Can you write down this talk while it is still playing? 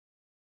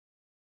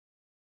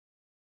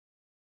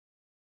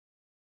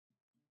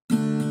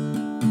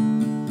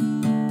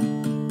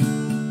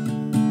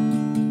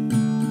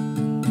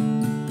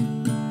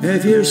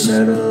If you're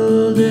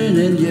settled in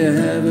and you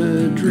have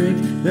a drink,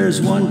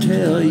 there's one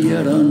tale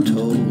yet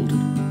untold.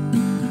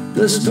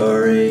 The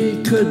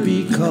story could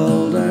be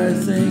called, I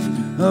think,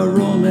 a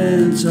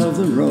romance of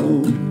the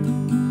road.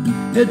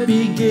 It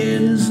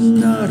begins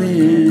not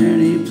in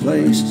any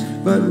place,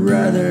 but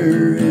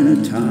rather in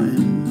a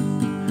time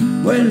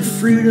when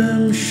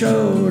freedom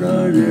showed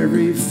on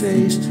every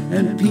face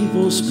and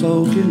people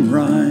spoke in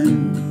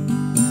rhyme.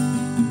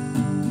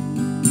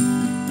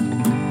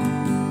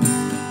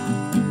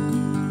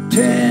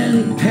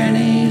 10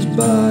 pennies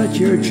bought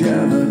your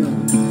Java,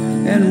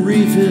 and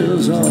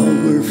refills all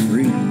were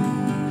free.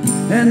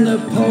 And the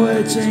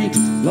poet's ink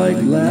like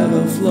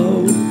lava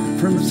flowed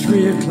from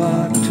 3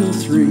 o'clock till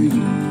 3.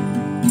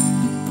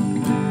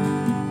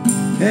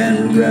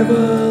 And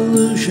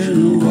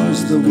revolution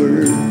was the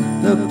word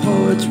the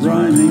poet's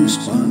rhyming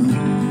spun.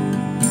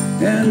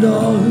 And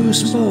all who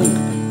spoke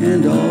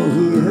and all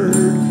who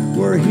heard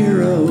were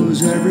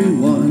heroes,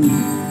 everyone.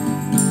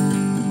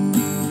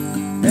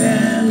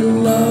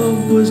 And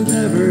love was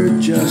never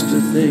just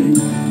a thing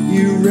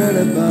you read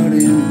about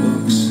in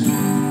books.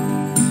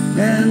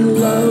 And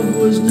love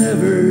was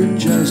never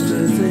just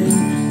a thing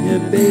you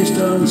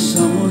based on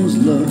someone's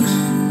looks.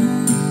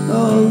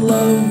 Oh,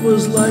 love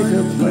was like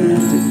a plant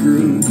that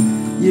grew,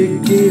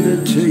 you gave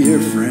it to your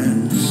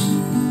friends.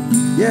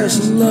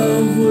 Yes,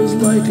 love was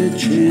like a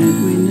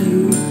chant we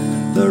knew,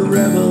 the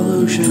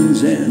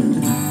revolution's end.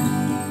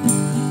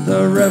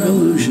 The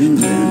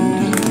revolution's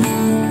end.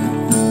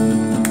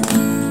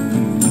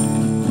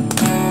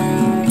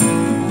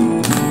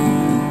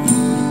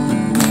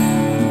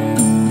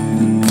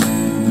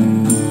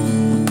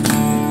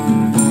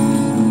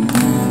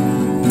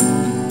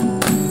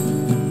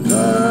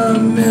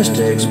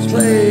 Mystics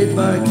played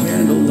by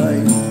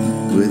candlelight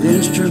with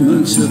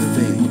instruments of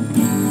fate,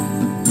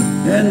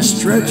 and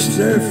stretched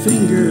their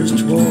fingers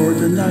toward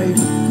the night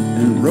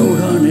and wrote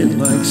on it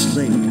like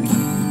slate.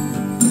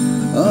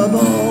 Of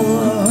all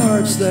the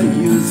hearts that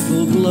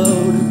youthful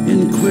glowed,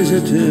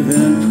 inquisitive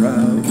and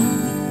proud,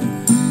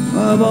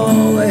 of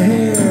all the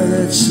hair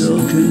that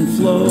silken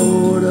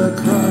flowed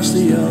across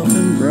the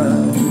elfin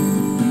brow,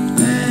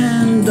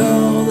 and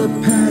all the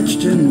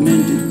patched and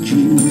minted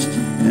jeans,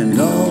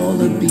 and all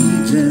the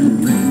beads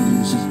and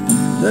rings,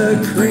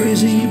 the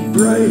crazy,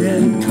 bright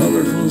and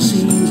colorful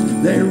scenes,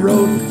 they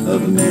wrote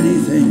of many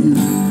things.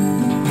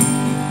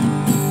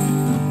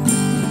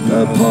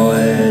 The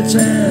poets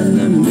and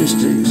the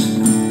mystics,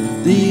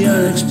 the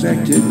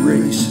unexpected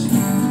race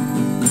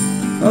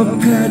of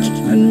patched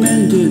and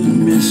mended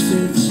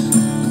misfits,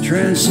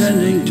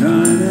 transcending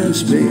time and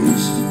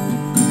space.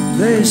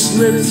 They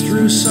slipped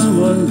through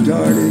some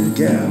unguarded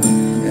gap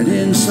and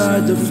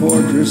inside the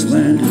fortress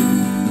landed,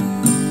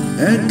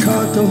 and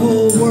caught the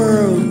whole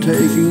world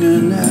taking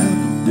a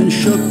nap and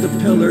shook the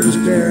pillars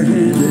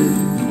barehanded.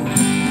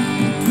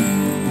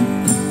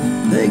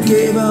 They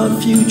gave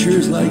out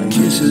futures like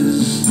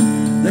kisses,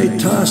 they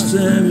tossed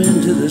them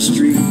into the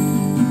street.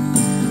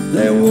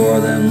 They wore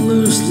them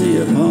loosely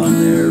upon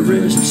their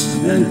wrists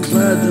and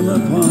clad them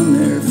upon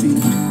their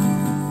feet.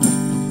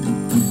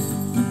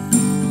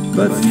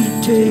 But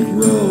feet take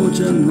roads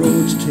and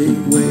roads take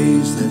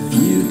ways that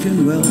few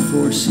can well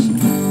foresee.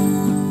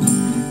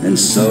 And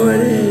so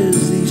it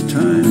is these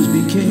times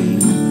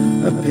became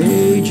a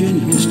page in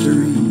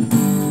history.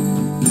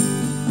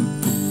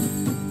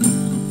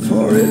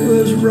 For it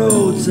was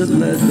roads that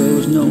led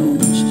those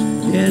gnomes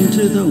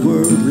into the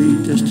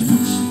worldly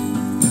distance,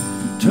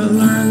 to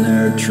learn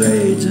their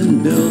trades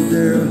and build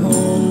their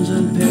homes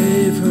and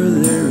pay for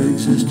their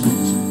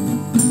existence.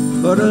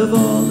 But of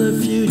all the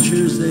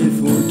futures they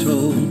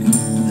foretold,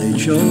 they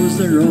chose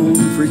their own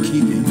for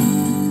keeping.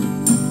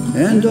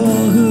 And all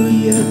who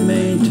yet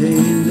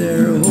maintain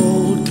their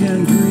hold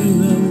can dream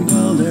them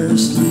while they're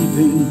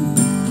sleeping.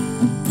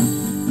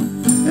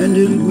 And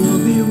it will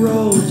be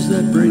roads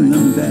that bring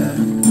them back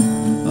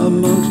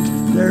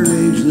amongst their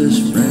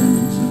ageless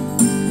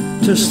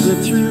friends, to slip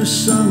through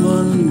some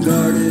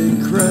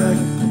unguarded crack,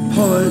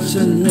 poets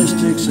and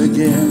mystics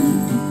again,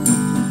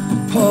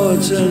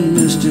 poets and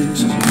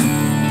mystics.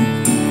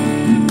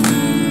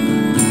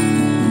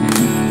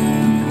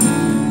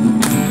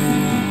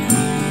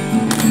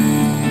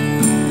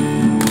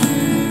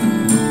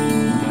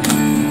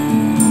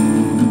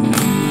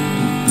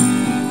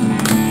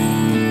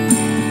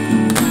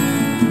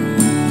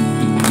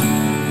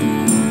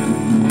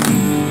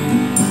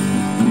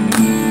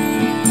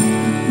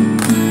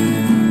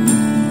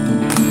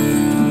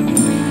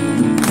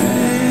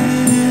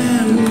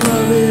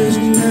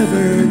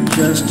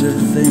 Just a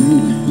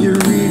thing you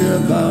read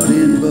about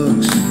in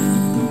books,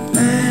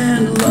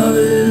 and love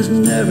is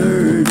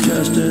never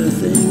just a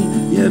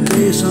thing you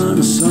base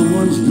on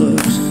someone's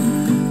looks.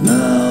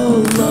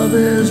 No, love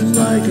is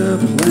like a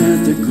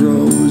plant that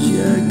grows,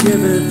 you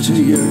give it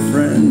to your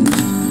friends.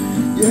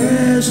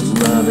 Yes,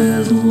 love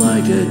is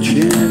like a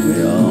chant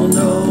we all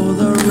know,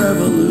 the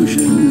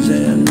revolution's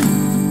end,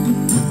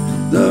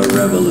 the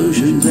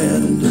revolution's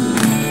end.